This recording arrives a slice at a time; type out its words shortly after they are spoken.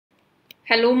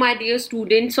Hello my dear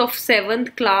students of 7th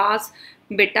class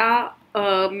बेटा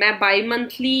मैं by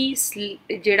monthly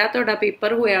ਜਿਹੜਾ ਤੁਹਾਡਾ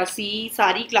ਪੇਪਰ ਹੋਇਆ ਸੀ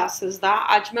ਸਾਰੀ ਕਲਾਸਿਸ ਦਾ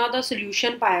ਅੱਜ ਮੈਂ ਉਹਦਾ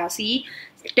ਸੋਲੂਸ਼ਨ ਪਾਇਆ ਸੀ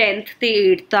 10th ਤੇ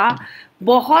 8th ਦਾ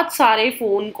ਬਹੁਤ ਸਾਰੇ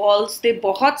ਫੋਨ ਕਾਲਸ ਤੇ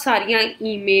ਬਹੁਤ ਸਾਰੀਆਂ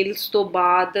ਈਮੇਲਸ ਤੋਂ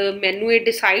ਬਾਅਦ ਮੈਨੂੰ ਇਹ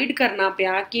ਡਿਸਾਈਡ ਕਰਨਾ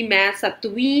ਪਿਆ ਕਿ ਮੈਂ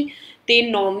 7ਵੀਂ ਤੇ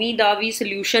 9ਵੀਂ ਦਾ ਵੀ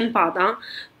ਸੋਲੂਸ਼ਨ ਪਾ ਦਾਂ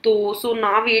तो सो ना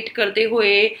वेट करते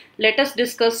हुए let us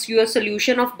discuss your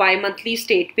solution of by monthly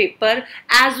state paper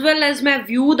as well as मैं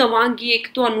व्यू देवांगी एक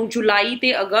तुहानू जुलाई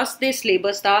ते अगस्त दे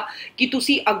सिलेबस दा कि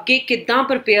तुसी अगे किद्दां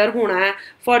प्रिपेयर होना है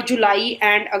for July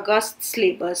and August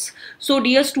syllabus. So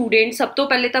dear student सब तो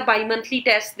पहले तो बाई मंथली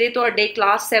टेस्ट दे तुहाडे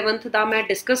क्लास 7th दा मैं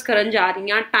डिस्कस करन जा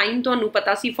रही हाँ। टाइम तुहानू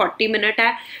पता सी 40 मिनट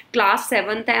है, क्लास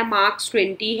 7th है, मार्क्स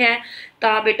 20 है।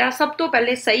 तो बेटा सब तो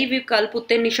पहले सही विकल्प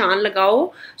उत्ते निशान लगाओ।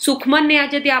 सुखमन ने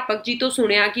अज अध्यापक जी तो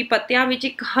सुनिया कि पत्तियां विच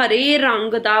एक हरे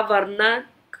रंग दा वर्ण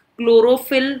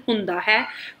क्लोरोफिल हुंदा है।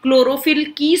 क्लोरोफिल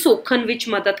की सोखन विच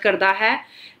मदद करता है?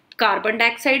 कार्बन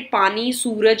डाइऑक्साइड, पानी,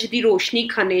 सूरज दी रोशनी,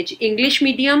 खनिज। English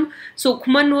medium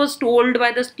Sukhman was told by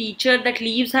the teacher that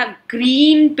leaves have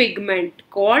green pigment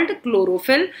called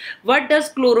chlorophyll. What does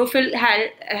chlorophyll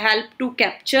help to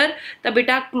capture? तो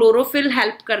बेटा chlorophyll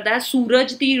help करता है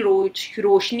सूरज दी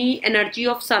रोशनी एनर्जी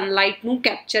ऑफ सनलाइट नू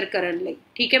कैप्चर करन लई।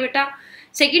 ठीक है बेटा।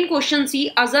 सैकेंड क्वेश्चन सी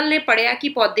अजल ने पढ़िया कि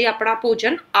पौधे अपना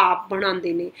भोजन आप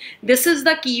बनाते ने। This is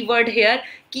the keyword hair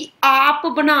कि आप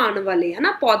बनाने वाले है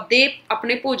ना, पौधे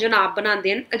अपने भोजन आप बनाते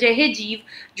हैं। अजिहे जीव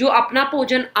जो अपना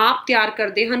भोजन आप तैयार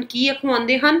करते हैं की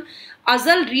अखवाते हैं?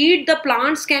 अजल read the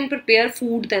plants can prepare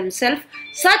food themselves.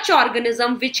 Such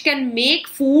organism which can make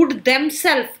food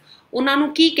themselves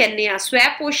उन्होंने की कहने आ?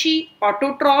 स्वैपोशी,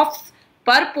 ऑटोट्रॉफ्स,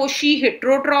 परपोशी,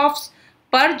 हिट्रोट्रॉफ्स,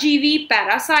 परजीवी,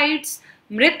 पैरासाइट्स,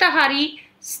 मृतहारी,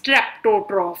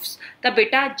 स्ट्रेप्टोट्रॉफ्स। तो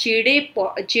बेटा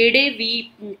जेड़े भी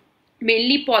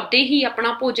मेनली पौधे ही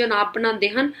अपना भोजन आप बनाते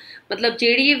हैं, मतलब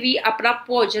जेड़ी भी अपना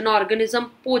भोजन ऑर्गेनिज्म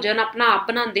भोजन अपना आप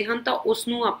बनाते हैं तो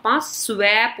उसनू आपां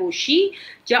स्वैपोशी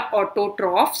या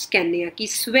ऑटोट्रॉफ्स कहने कि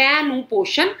स्वै नू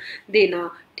पोषण देना।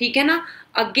 ठीक है ना।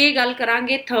 अगे गल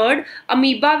करांगे थर्ड,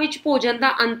 अमीबा विच भोजन का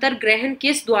अंतर ग्रहण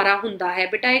किस द्वारा हुंदा है?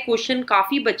 बेटा ये क्वेश्चन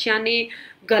काफ़ी बच्चों ने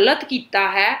गलत किया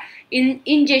है।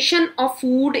 Ingestion of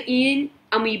food in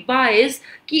amoeba is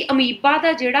कि अमीबा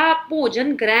का जिहड़ा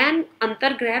भोजन ग्रहण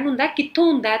अंतर ग्रहण हुंदा कित्थों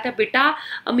हुंदा है? तो बेटा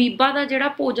अमीबा का जिहड़ा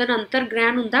भोजन अंतर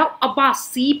ग्रहण हुंदा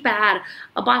आभासी पैर,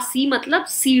 आभासी मतलब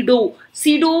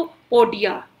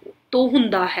सीडोपोडिया तो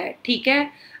हुंदा है। ठीक है।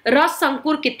 रस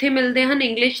अंकुर कित्थे मिलते हैं?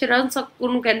 इंग्लिश रस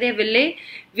अंकुर नूं कहंदे हैं विले।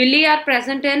 विले आर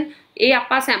प्रेजेंट इन, ये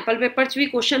आपां सैंपल पेपर च भी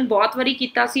क्वेश्चन बहुत बारी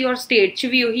कीता सी और स्टेट च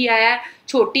भी उही आया।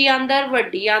 छोटी आंदर,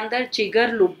 वड्डी आंदर,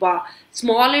 जिगर, लुब्बा।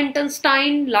 Small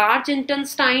intestine, large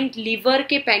intestine, liver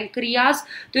के पैंक्रियाज।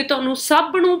 तो तुहानूं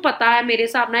सब नूं पता है मेरे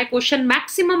हिसाब नाल क्वेश्चन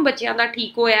मैक्सिमम बच्चों का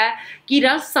ठीक होया है कि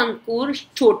रस अंकुर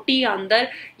छोटी आंदर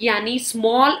यानी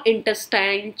स्मॉल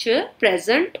इंटेस्टाइन च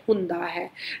प्रेजेंट हुंदा है।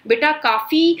 बेटा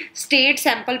काफ़ी स्टेट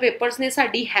सैंपल पेपर्स ने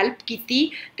साडी हेल्प की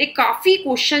ते काफ़ी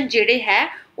क्वेश्चन जिहड़े है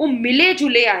वो मिले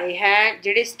जुले आए हैं,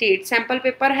 जिहड़े स्टेट सैंपल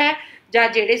पेपर है या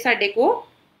जिहड़े साडे को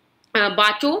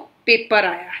बाचो पेपर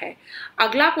आया है।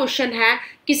 अगला क्वेश्चन है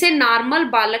किसी नॉर्मल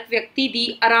बालक व्यक्ति की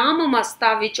आराम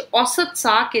अवस्था विच औसत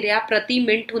साह किरिया प्रति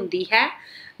मिनट हुंदी है?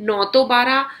 9 तो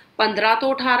 12, 15 तो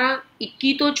 18,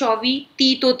 21 तो 24,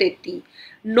 30 तो 33।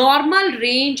 Normal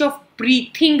range of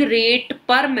breathing rate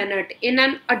per minute in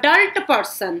an adult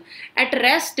person at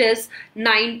rest is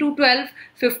 9 to 12,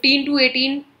 15 to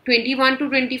 18, 21 to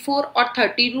 24 और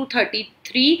 30 to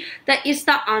 33। तो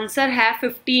इसका आंसर है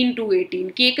 15 to 18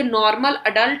 कि एक नॉर्मल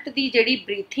अडल्ट की जिहड़ी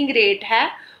ब्रीथिंग रेट है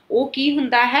वो की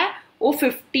हुंदा है? वो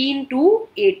 15 to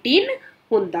 18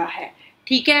 हुंदा है।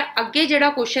 ठीक है। अगे जिहड़ा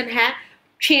क्वेश्चन है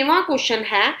 6वां क्वेश्चन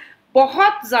है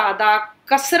बहुत ज़्यादा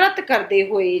कसरत करते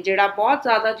हुए, जिहड़ा बहुत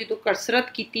ज़्यादा जो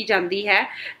कसरत की जाती है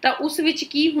तो उस विच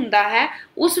की हुंदा है?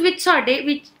 उस विच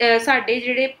साडे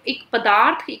जिहड़े एक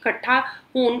पदार्थ इकट्ठा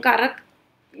होने कारक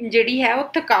जिहड़ी है वो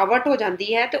थकावट हो जाती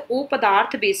है। तो वो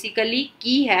पदार्थ बेसिकली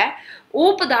की है?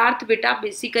 वो पदार्थ बेटा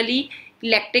बेसिकली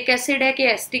लैक्टिक एसिड है कि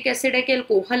एसिटिक एसिड है कि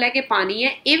अल्कोहल है कि पानी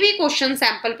है? ये भी क्वेश्चन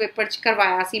सैंपल पेपर च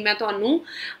करवाया सी मैं तुहानू।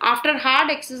 After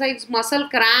hard exercise muscle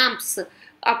cramps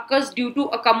occurs due to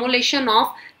accumulation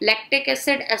of lactic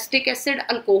acid, acetic acid,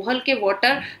 alcohol के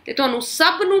water। ते तुहानू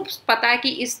सब नू पता है कि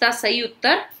इसका सही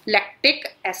उत्तर लैक्टिक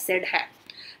एसिड है।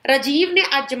 राजीव ने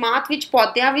अज जमात विच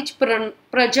पौधों विच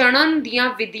प्रजनन दियां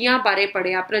विधियां बारे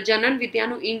पढ़िया। प्रजनन विधियां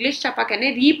नू इंग्लिश च आपां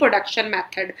कहने रीप्रोडक्शन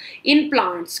मैथड इन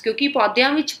प्लांट्स, क्योंकि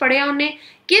पौधों विच पढ़िया उन्हें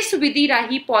किस विधि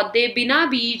राही पौधे बिना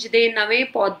बीज दे नवे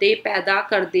पौधे पैदा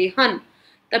करते हैं?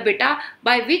 तो बेटा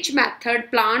by which method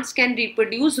plants can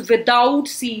reproduce without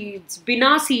seeds,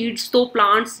 बिना seeds तो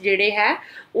plants जेड़े है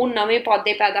वो नवे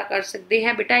पौधे पैदा कर सकते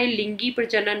हैं। बेटा ये लिंगी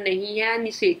प्रजनन नहीं है,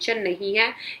 निषेचन नहीं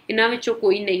है, इन्हां विचों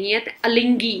कोई नहीं है। ते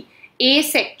अलिंगी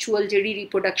asexual जिहड़ी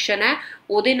रिप्रोडक्शन है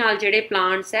ਉਹਦੇ ਨਾਲ ਜਿਹੜੇ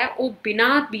प्लांट्स है वो बिना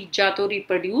बीजा तो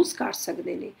रिप्रोड्यूस कर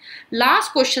सकते हैं।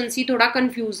 लास्ट क्वेश्चन सी थोड़ा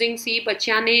कन्फ्यूजिंग सी,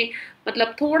 बच्चों ने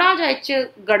मतलब थोड़ा जिहा इच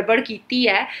गड़बड़ की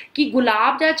है कि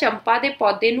गुलाब या चंपा के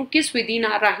पौधे नूं किस विधि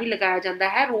नाल राही लगाया जाता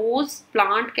है। रोज़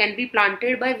plant can be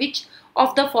planted by which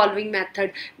of the following method.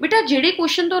 बेटा जिहड़े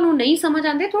क्वेश्चन तुहानूं नहीं समझ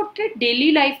आते थोड़े डेली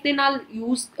लाइफ के नाल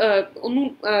यूज उहनूं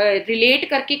रिलेट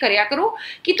करके करिया करो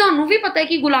कि तुहानूं भी पता है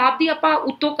कि गुलाब दी आपां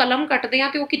उत्तों कलम कटदे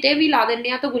हां ते ओह किते भी ला दिंदे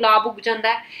हां तो गुलाब उग जांदा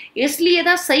है। इसलिए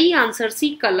इहदा सही आंसर सी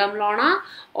कलम लाउणा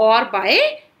और बाय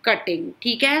कटिंग।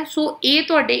 ठीक है, सो ये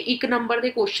तुहाडे 1 नंबर के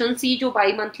क्वेश्चन सी जो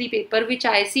बाई मंथली पेपर विच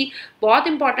आए सी। बहुत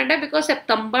इंपॉर्टेंट है बिकॉज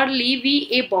सितंबर ਲਈ भी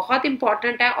ये बहुत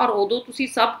इंपॉर्टेंट है और उदों तुसी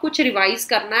सब कुछ रिवाइज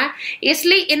करना है,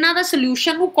 इसलिए इन्हां दा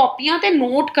सोल्यूशन नूं कॉपियां ते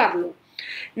नोट कर लो।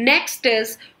 Next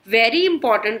is very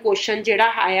important question जिहड़ा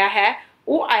आया है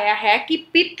वो आया है कि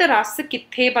पित्त रस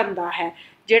कित्थे बनदा है।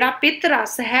 जिहड़ा पित्त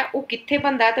रस है वो कित्थे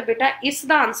बनदा है, तो बेटा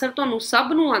इसदा आंसर तुहानूं सब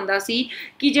नूं आंदा सी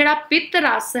कि जिहड़ा पित्त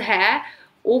रस है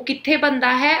वो कित्थे बनदा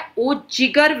है, वो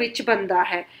जिगर विच बनदा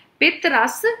है। पित्त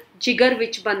रस जिगर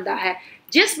विच बनदा है।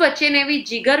 जिस बच्चे ने भी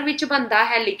जिगर विच बनदा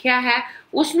है लिखिया है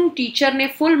उसनूं टीचर ने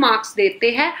फुल मार्क्स देते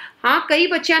हैं। हाँ, कई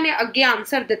बच्चों ने अगे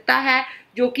आंसर दिता है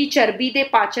जो कि चर्बी दे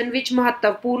पाचन विच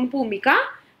महत्वपूर्ण भूमिका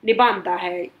निभाता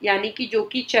है, यानी कि जो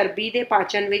कि चर्बी दे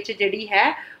पाचन विच जिहड़ी है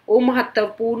वो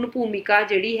महत्वपूर्ण भूमिका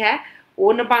जिहड़ी है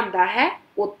वो निभाता है।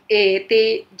 ते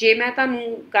जे मैं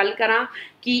तुहानूं गल करां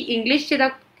कि इंग्लिश च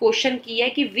दा क्वेश्चन की है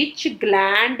कि विच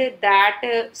ग्लैंड दैट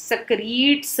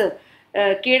सक्रीट्स,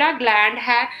 केड़ा ग्लैंड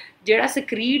है जिहड़ा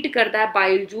सक्रीट करदा है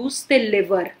बाइल जूस, ते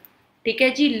लिवर। ठीक है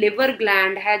जी, लिवर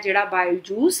ग्लैंड है जिहड़ा बाइल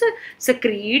जूस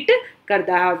सक्रीट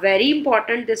करदा है। वेरी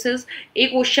इंपॉर्टेंट दिस इज, ये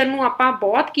क्वेश्चन नूं आपां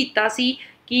बहुत कीता सी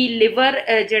कि लिवर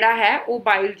जिहड़ा है वो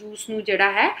बाइल जूस नूं जिहड़ा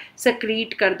है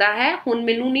सक्रीट करदा है। हुण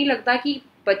मैनूं नहीं लगदा कि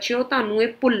बच्चों तुहानूं ये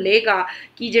भुल्लेगा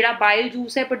कि जिहड़ा बाइल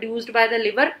जूस है प्रोड्यूस्ड बाय द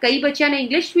लिवर। कई बच्चों ने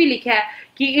इंग्लिश भी लिखा है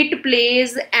कि it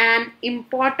plays an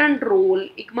important role,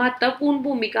 एक महत्वपूर्ण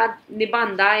भूमिका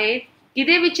निभाता है।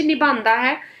 किहदे विच निभाता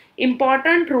है?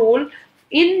 Important role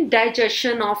in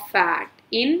digestion of fat,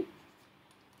 in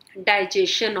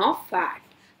digestion of fat,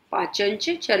 पाचन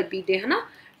च चर्बी दे, है ना,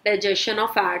 डाइजेशन ऑफ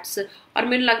फैट्स। और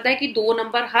मैनूं लगता है कि 2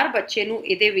 नंबर हर बच्चे नूं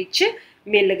इहदे विच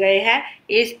मिल गए हैं।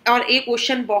 इस और ये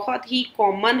क्वेश्चन बहुत ही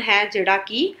कॉमन है जिहड़ा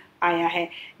कि आया है।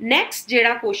 नैक्सट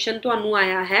जिहड़ा क्वेश्चन तुहानूं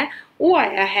आया है वो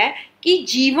आया है कि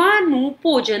जीवां नूं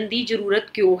भोजन की जरूरत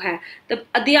क्यों है। तो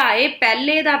अध्याय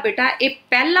पहले दा बेटा ये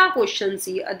पहला क्वेश्चन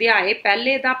सी, अध्याय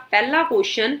पहले दा पहला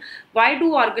question why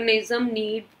do organism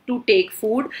need to take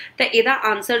food. तो इहदा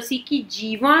आंसर सी कि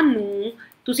जीवां नूं,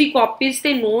 तुसी कॉपीज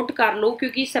ते नोट कर लो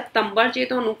क्योंकि सितंबर 'च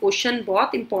तुहानूं क्वेश्चन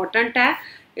बहुत इंपॉर्टेंट है।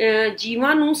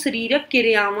 जीवां नूं सरीरक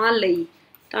किरियावां लई,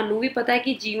 तुहानूं भी पता है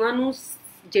कि जीवां नूं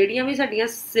ਜਿਹੜੀਆਂ भी साडियां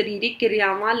सरीरक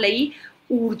किरियावां लई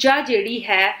ऊर्जा जिहड़ी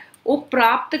है वो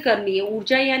प्राप्त करनी है।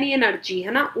 ऊर्जा यानी एनर्जी,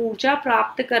 है ना। ऊर्जा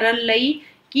प्राप्त करन लई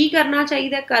की करना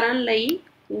चाहिए? करन लई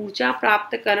ऊर्जा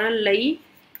प्राप्त करन लई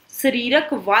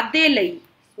सरीरक वाधे लई,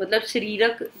 मतलब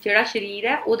सरीरक जिहड़ा शरीर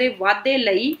है उहदे वाधे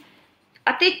लई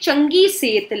अते चंगी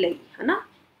सेहत लई, है ना।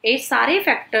 ये सारे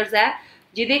फैक्टर्स है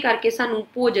जिहदे करके सानूं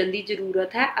भोजन की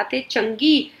जरूरत है अते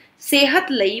चंगी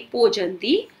सेहत लई भोजन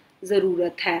की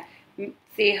जरूरत है।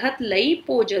 सेहत लई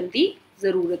भोजन की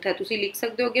जरूरत है, तुसी लिख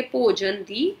सकते हो कि भोजन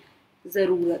की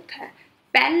जरूरत है।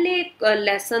 पहले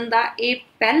लैसन का ये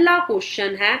पहला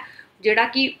क्वेश्चन है जिहड़ा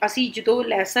कि असी जो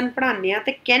लैसन पढ़ाने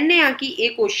तो कहने कि ये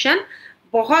क्वेश्चन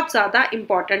बहुत ज़्यादा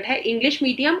इंपॉर्टेंट है। English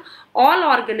medium all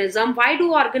organism, why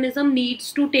do organism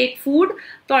needs to take food,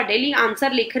 तुहाडे लई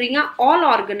आंसर लिख रही हाँ ऑल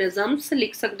ऑर्गेनिजम्स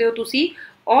लिख सकते हो तुसी।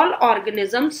 All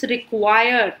organisms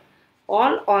require,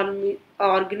 all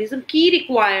organism की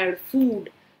required food,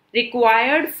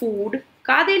 required food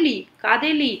Kade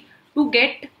Lee to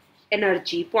get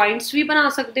energy. Points भी बना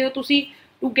सकते हो तुसी,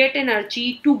 to get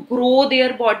energy, to grow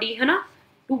their body, है ना,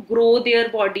 टू ग्रो देयर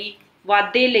बॉडी,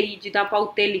 वाधे लई जिद्दां आपां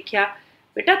उत्ते लिखिया।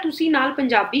 बेटा तुसी नाल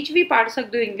पंजाबी च भी पढ़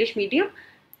सकते हो English medium,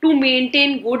 to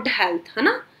maintain good health, है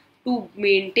ना, to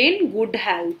maintain good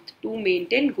health, to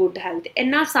maintain good health.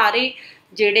 इन्ना सारे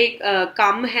ਜਿਹੜੇ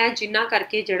ਕੰਮ है जिन्ना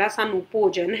करके ਜਿਹੜਾ सानू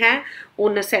भोजन है वो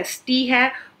नसैसिटी है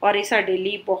और ये साडे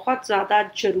ਲਈ बहुत ज़्यादा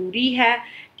जरूरी है।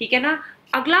 ठीक है ना।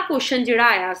 अगला क्वेश्चन जिहड़ा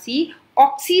आया सी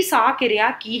ऑक्सी साह क्रिया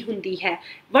की हुंदी है।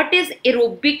 What is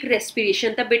aerobic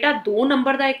respiration. तो बेटा 2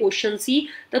 नंबर का क्वेश्चन सी,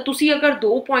 तो तुसी अगर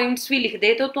 2 पॉइंट्स भी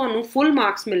लिखदे तो तुहानू फुल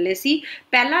मार्क्स मिलने सी।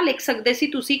 पहला लिख सकते सी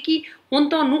तुसी कि हुण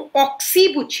तुहानू ऑक्सी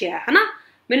पुछिया है ना,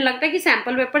 मैनूं लगता है कि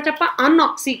सैंपल पेपर च आपां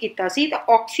अनऑक्सी कीता सी, तो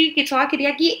ऑक्सी साह क्रिया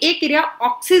की ये क्रिया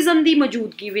ऑक्सीजन की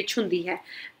मौजूदगी विच हुंदी है।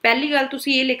 पहली गल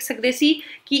तुसी ये लिख सकते सी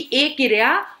कि ये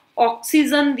क्रिया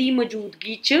ऑक्सीजन की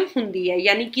मौजूदगी च हुंदी है,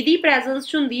 यानी किहदी प्रेजेंस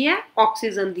च हुंदी है,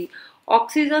 ऑक्सीजन की।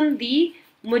 ऑक्सीजन की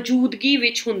मौजूदगी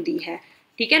विच हुंदी है,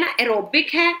 ठीक है ना।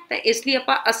 एरोबिक है तो इसलिए आप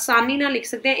आसानी नाल लिख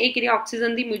सकते हैं ये क्रिया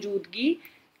ऑक्सीजन की मौजूदगी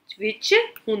विच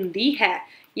हुंदी है,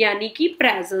 यानी कि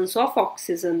प्रेजेंस ऑफ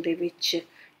ऑक्सीजन दे विच।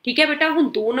 ठीक है बेटा, हुण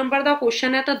 2 नंबर का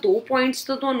क्वेश्चन है तो 2 पॉइंट्स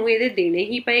तो तुहानू इहदे देने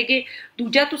ही पेगे।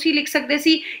 दूजा तुसी लिख सकते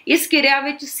सी इस क्रिया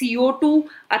विच CO2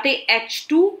 अते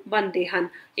H2 बनते हैं।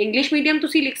 इंग्लिश मीडियम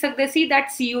तुसी लिख सकते see that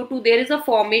CO2 there is a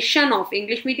formation of,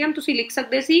 English medium तुसी लिख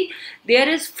सकते सी देयर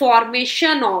इज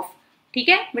फॉर्मेशन ऑफ। ठीक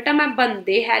है बेटा, मैं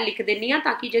बनते है लिख देनी हाँ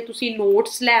ताकि जे तुसी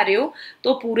नोट्स लै रहे हो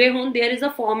तो पूरे होण। There is a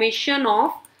formation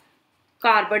of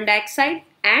carbon dioxide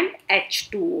and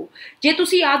H2O। जे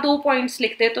तुसी आ 2 पॉइंट्स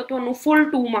लिखते तो तुहानू फुल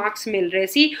 2 मार्क्स मिल रहे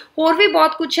सी। होर भी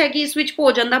बहुत कुछ है कि इस विच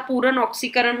भोजन का पूर्ण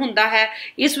ऑक्सीकरण हुंदा है,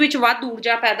 इस विच वध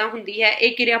ऊर्जा पैदा हुंदी है,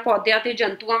 एक क्रिया पौधों ते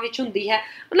जंतुओं विच हुंदी है।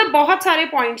 मतलब बहुत सारे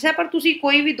पॉइंट्स है, पर तुसी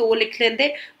कोई भी 2 लिख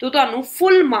लेंदे तो तुहानू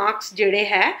फुल मार्क्स जिहड़े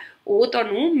है वो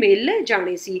तुहानू मिल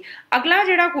जाने सी। अगला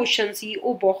जिहड़ा क्वेश्चन सी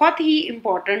वो बहुत ही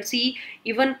इंपॉर्टेंट सी,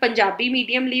 ईवन पंजाबी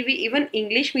मीडियम लिए भी, ईवन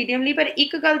इंग्लिश मीडियम लिए। पर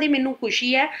एक गल दी मैनू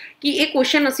खुशी है कि ये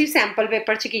क्वेश्चन असी सैंपल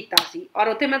पेपर च कीता सी और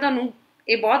उत्थे मैं तुहानू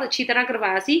ये बहुत अच्छी तरह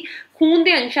करवाया सी। खून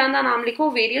के अंशां का नाम लिखो,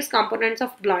 वेरीअस कंपोनेंट्स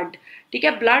ऑफ ब्लड। ठीक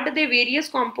है, ब्लड के वेरीअस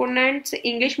कंपोनेंट्स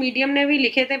इंग्लिश मीडियम ने भी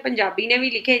लिखे थे, पंजाबी ने भी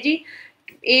लिखे जी,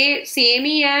 ये सेम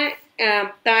ही है।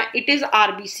 इट इज़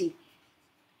RBC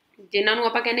जिन्होंने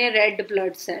आप कहने रेड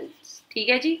ब्लड सैल्स। ठीक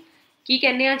है जी, की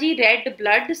कहने जी, रेड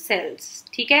ब्लड सैल्स।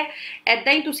 ठीक है,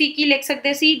 ऐदा ही तुसी की लिख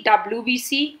सकते सी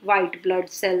WBC वाइट ब्लड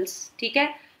सैल्स। ठीक है,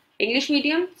 इंग्लिश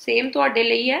मीडियम सेम तुहाडे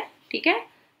लई है। ठीक है,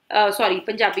 sorry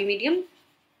Punjabi medium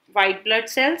white blood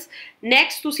cells.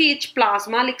 Next तुसी इच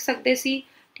प्लाज्मा लिख सकते सी।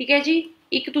 ठीक है जी,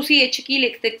 एक तुसी इच की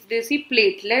लिख सकते सी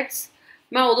प्लेटलैट्स।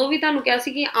 मैं उदों भी तुहानू कहा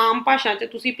सी कि आम भाषा च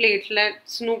तुसी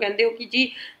प्लेटलैट्स नू कहंदे हो कि जी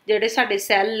जिहड़े साडे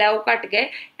सैल है वो घट गए।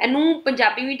 इनू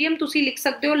पंजाबी मीडियम तुसी लिख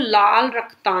सकते हो लाल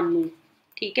रक्ताणु।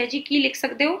 ठीक है जी, की लिख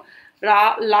सकते हो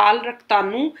लाल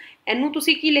रक्ताणु। इनू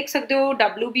तुसी की लिख सकते हो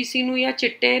WBC नू या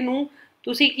चिट्टे नू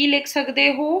तुसी की लिख सकते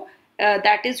हो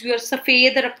दैट इज योर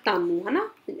सफेद रक्ताणु, है ना,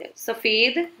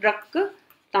 सफेद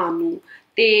रक्ताणु।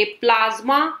 ते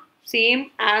प्लाज्मा सेम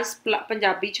एज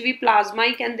पंजाबी च भी प्लाज्मा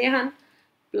ही कहते हैं,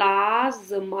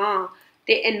 प्लाज्मा।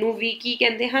 ते इनू भी की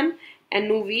कहते हैं,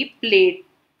 इनू भी प्लेटलैट्स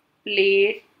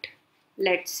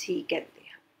ही कहते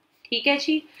हैं। ठीक है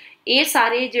जी, ये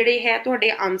सारे जिहड़े है तुहाडे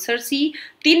आंसर सी।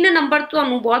 3 नंबर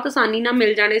तुहानू बहुत आसानी नाल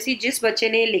मिल जाने सी जिस बच्चे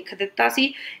ने लिख दिता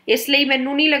सी। इसलिए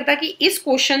मैनू नहीं लगता कि इस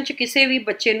क्वेश्चन च किसी भी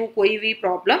बच्चे नू कोई भी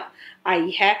प्रॉब्लम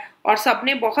आई है और सब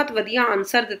ने बहुत वधिया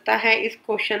आंसर दिता है इस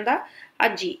क्वेश्चन का।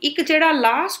 हाँ जी, एक जिहड़ा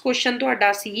लास्ट क्वेश्चन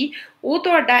तुहाडा सी वो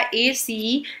तुहाडा ये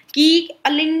सी कि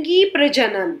अलिंगी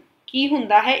प्रजनन की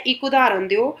हुंदा है, एक उदाहरण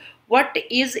दिओ। What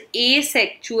is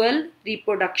asexual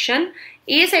reproduction.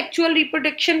 Asexual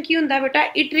reproduction की हुंदा बेटा,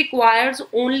 इट रिक्वायर्स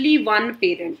ओनली 1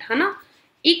 पेरेंट, है ना,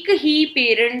 एक ही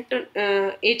पेरेंट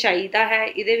ये चाहिदा है,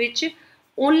 इहदे विच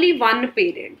ओनली 1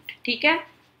 पेरेंट। ठीक है,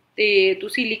 तो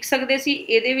तुसी लिख सकते सी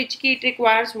इहदे विच कि इट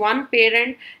रिक्वायर्स 1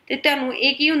 पेरेंट। तो तुहानू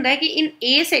ये की हुंदा है कि इन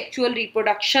एसेक्चुअल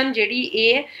रिप्रोडक्शन जिहड़ी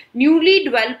ये न्यूली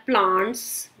डिवेलप प्लांट्स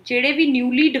जिहड़े भी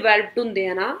न्यूली डिवेलप्ड हुंदे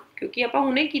हैं ना, क्योंकि आपां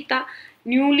हुणे कीता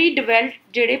न्यूली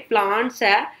डिवेलप्ड जिहड़े प्लांट्स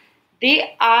है they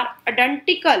are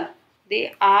identical, they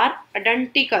are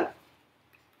identical.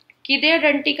 किहदे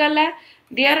identical है,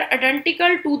 they are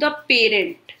identical to the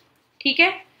parent. ठीक है,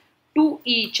 to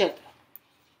each other,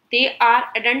 they are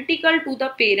identical to the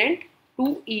parent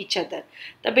to each other.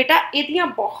 तो बेटा इहदियां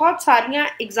बहुत सारियां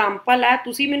एग्जाम्पल है,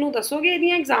 तुसी मैनू दसोगे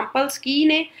इहदियां एग्जाम्पल्स की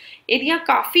ने। इहदियां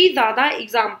काफ़ी ज़्यादा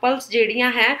एग्जाम्पल्स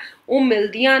जिहड़ियां है वो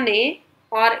मिलदियां ने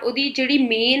और उहदी जिहड़ी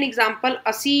मेन एग्जाम्पल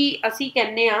असी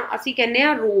कहने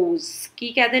आ रोज़। की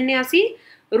कह दिंदे असी,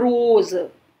 रोज़।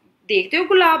 देखते हो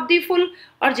गुलाब दी फुल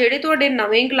और जिहड़े तुहाडे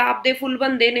नवें गुलाब दे फुल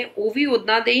बनते हैं वो भी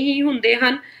उदां दे ही हुंदे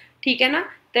हन। ठीक है ना,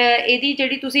 तो इहदी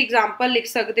जिहड़ी तुसी एग्जाम्पल लिख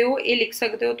सकते हो, ये लिख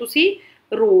सकते हो तुसी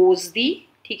रोज़ दी।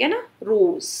 ठीक है ना,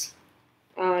 रोज़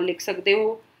लिख सकते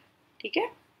हो। ठीक है,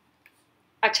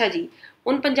 अच्छा जी,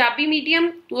 हुण पंजाबी मीडियम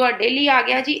तुहाडे लई आ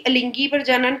गया जी। अलिंगी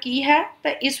प्रजनन की है, तो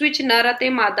इस विच नर अते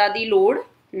मादा दी लोड़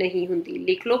नहीं हुंदी।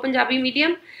 लिख लो पंजाबी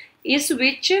मीडियम, इस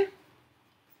विच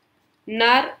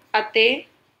नर अते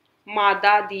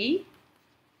मादा दी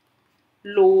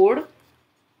लोड़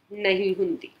नहीं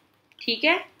हुंदी। ठीक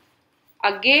है,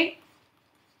 अगे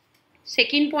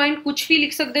सैकेंड पॉइंट कुछ भी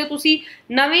लिख सकते हो तुसी।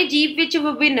 नवे जीव विच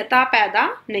विभिन्नता पैदा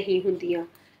नहीं हुंदियां।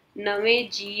 नवे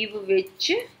जीव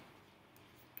विच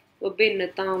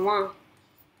विभिन्नतावां,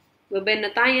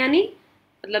 विभिन्नता यानी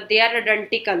मतलब दे आर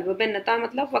आइडेंटिकल, विभिन्नता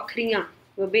मतलब वखरियां,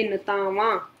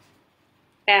 विभिन्नतावां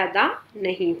पैदा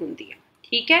नहीं हुंदियां।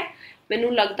 ठीक है, मैनू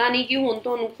लगता नहीं कि हुण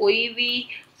तुहानू कोई भी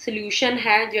सल्यूशन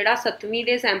है जिहड़ा 7वीं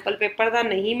दे सैंपल पेपर का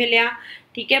नहीं मिलिया।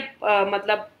 ठीक है,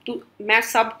 मतलब मैं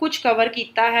सब कुछ कवर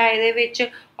किया है इहदे विच,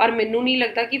 और मैनू नहीं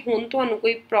लगता कि हुण तुहानू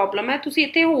कोई प्रॉब्लम है। तुसीं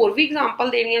इत्थे होर भी एग्जाम्पल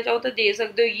देनियां चाहो तो दे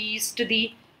सकते हो, ईस्ट दी,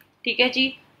 ठीक है जी,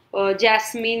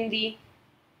 जैसमीन दी,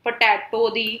 पोटैटो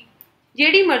दी,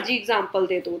 जिहड़ी मर्जी एग्जाम्पल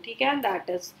दे दो। ठीक है, that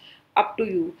is up to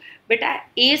you. बेटा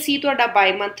ये सी तुहाडा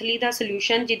बाई मंथली का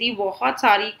सल्यूशन, जिहदी बहुत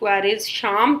सारी क्वेरीज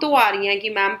शाम तो आ रही हैं कि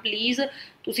मैम प्लीज़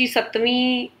तुसी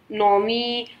 7वीं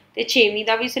 9वीं ते 6वीं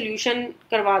का भी सल्यूशन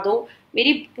करवा दो।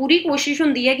 मेरी पूरी कोशिश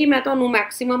हुंदी है कि मैं तुहानू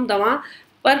मैक्सीमम दवां,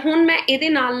 पर हुण मैं इहदे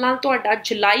नाल तुहाडा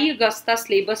जुलाई अगस्त का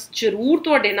सिलेबस जरूर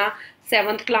तुहाडे नाल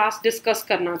 7th क्लास डिस्कस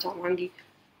करना चाहांगी,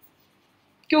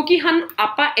 क्योंकि हम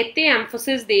आपां इत्ते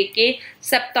एम्फसिस दे के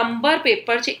सितंबर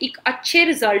पेपर च एक अच्छे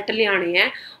रिजल्ट लियाने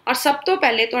हैं। और सब तो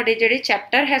पहले तुहाडे जिहड़े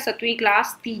चैप्टर है 7वीं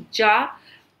क्लास, तीजा,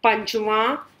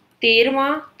 5वां,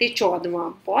 13वां ते 14वां,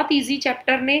 बहुत ईजी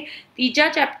चैप्टर ने। तीजा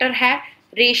चैप्टर है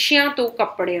रेशियां तो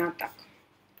कपड़ियां तक,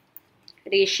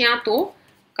 रेशियां तो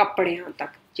कपड़ियां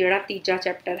तक, जिहड़ा तीजा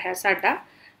चैप्टर है साडा,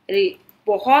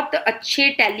 बहुत अच्छे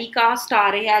टैलीकास्ट आ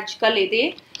रहे हैं अजकल इहदे,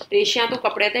 रेशियां तो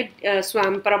कपड़े ते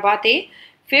स्वयं प्रभा ते।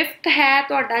 5th है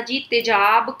तुहाडा जी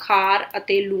तेजाब, खार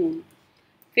अते लूण।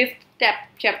 5th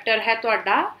चैप्टर है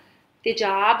तुहाडा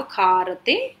तेजाब, खार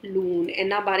अते लूण,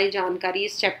 इन्हां बारे जानकारी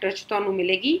इस चैप्टर च तुहानू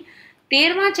मिलेगी।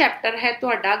 13वां चैप्टर है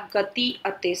तुहाडा गति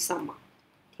अते समा।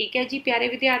 ठीक है जी प्यारे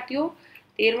विद्यार्थियों,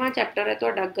 13वां चैप्टर है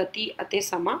तुहाडा गति अते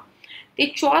समा। ते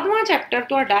 14वां चैप्टर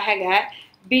तुहाडा हैगा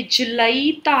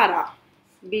बिजलई धारा,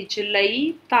 बिजलई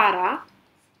धारा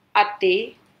अते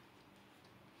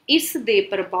इस दे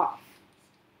प्रभाव।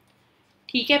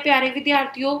 ठीक है प्यारे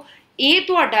विद्यार्थियों, ये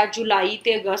तुहाडा जुलाई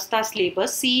ते अगस्त का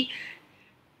सिलेबस सी।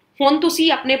 हुण तुसी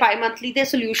अपने बाई मंथली के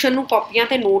सल्यूशन नू कॉपियां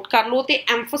ते नोट कर लो ते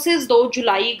एम्फसिस दो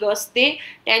जुलाई अगस्त ते,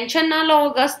 टेंशन ना लो।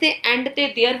 अगस्त के एंड ते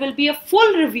there will be a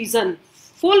full revision,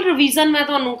 full revision मैं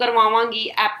तुहानू करवावांगी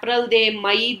अप्रैल दे,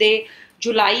 मई दे,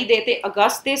 जुलाई दे ते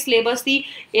अगस्त के सिलेबस की।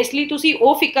 इसलिए तुसी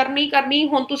वो फिक्र नहीं करनी,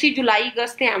 हुण तुसी जुलाई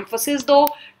अगस्त ते एम्फसिस दो।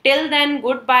 Till then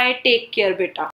good bye, take care बेटा।